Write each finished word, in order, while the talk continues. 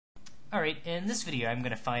Alright, in this video I'm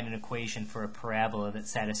going to find an equation for a parabola that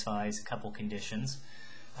satisfies a couple conditions.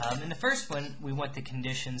 In the first one, we want the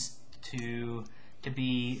conditions to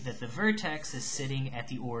be that the vertex is sitting at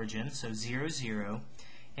the origin, so 0, 0,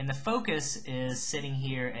 and the focus is sitting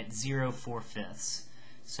here at 0, 4/5.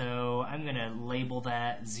 So I'm going to label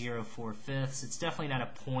that 0, 4/5. It's definitely not a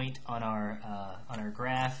point on our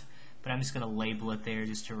graph, but I'm just going to label it there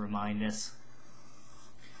just to remind us.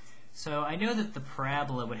 So I know that the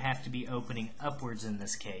parabola would have to be opening upwards in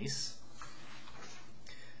this case.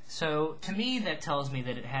 So to me that tells me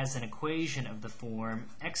that it has an equation of the form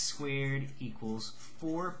x squared equals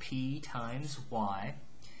 4p times y.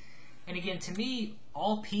 And again, to me,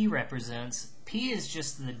 all p represents, p is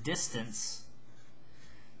just the distance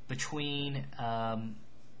between,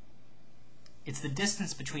 it's the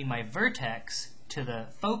distance between my vertex to the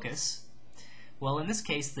focus. Well, in this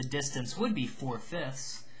case, the distance would be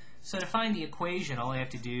 4/5. So to find the equation, all I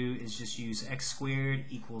have to do is just use x squared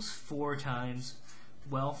equals 4 times,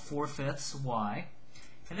 well, 4/5 y.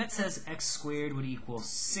 And that says x squared would equal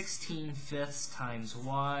 16/5 times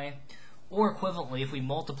y. Or equivalently, if we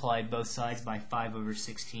multiplied both sides by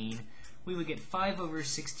 5/16, we would get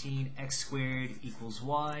 5/16 x squared equals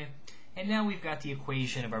y. And now we've got the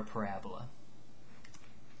equation of our parabola.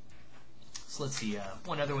 So let's see,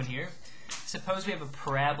 one other one here. Suppose we have a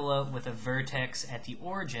parabola with a vertex at the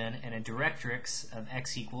origin and a directrix of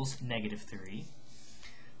x equals -3.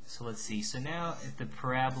 So let's see. So now if the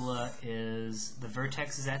parabola is, the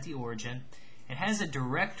vertex is at the origin, it has a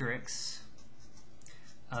directrix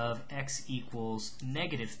of x equals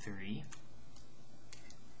 -3.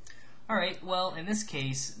 Alright, well in this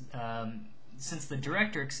case, since the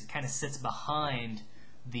directrix kind of sits behind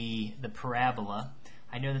the parabola,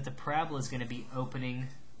 I know that the parabola is going to be opening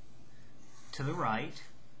to the right.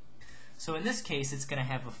 So in this case, it's going to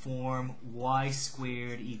have a form y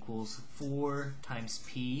squared equals 4 times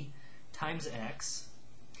p times x.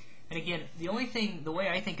 And again, the way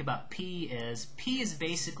I think about p is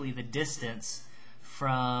basically the distance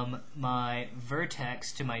from my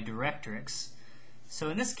vertex to my directrix. So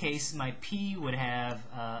in this case, my p would have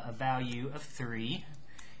a value of 3.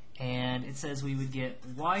 And it says we would get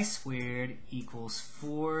y squared equals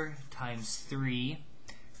 4 times 3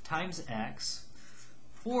 times x,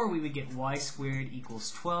 or we would get y squared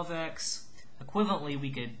equals 12x. Equivalently,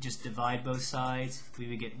 we could just divide both sides. We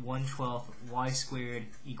would get 1/12 y squared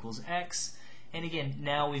equals x. And again,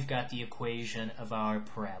 now we've got the equation of our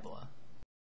parabola.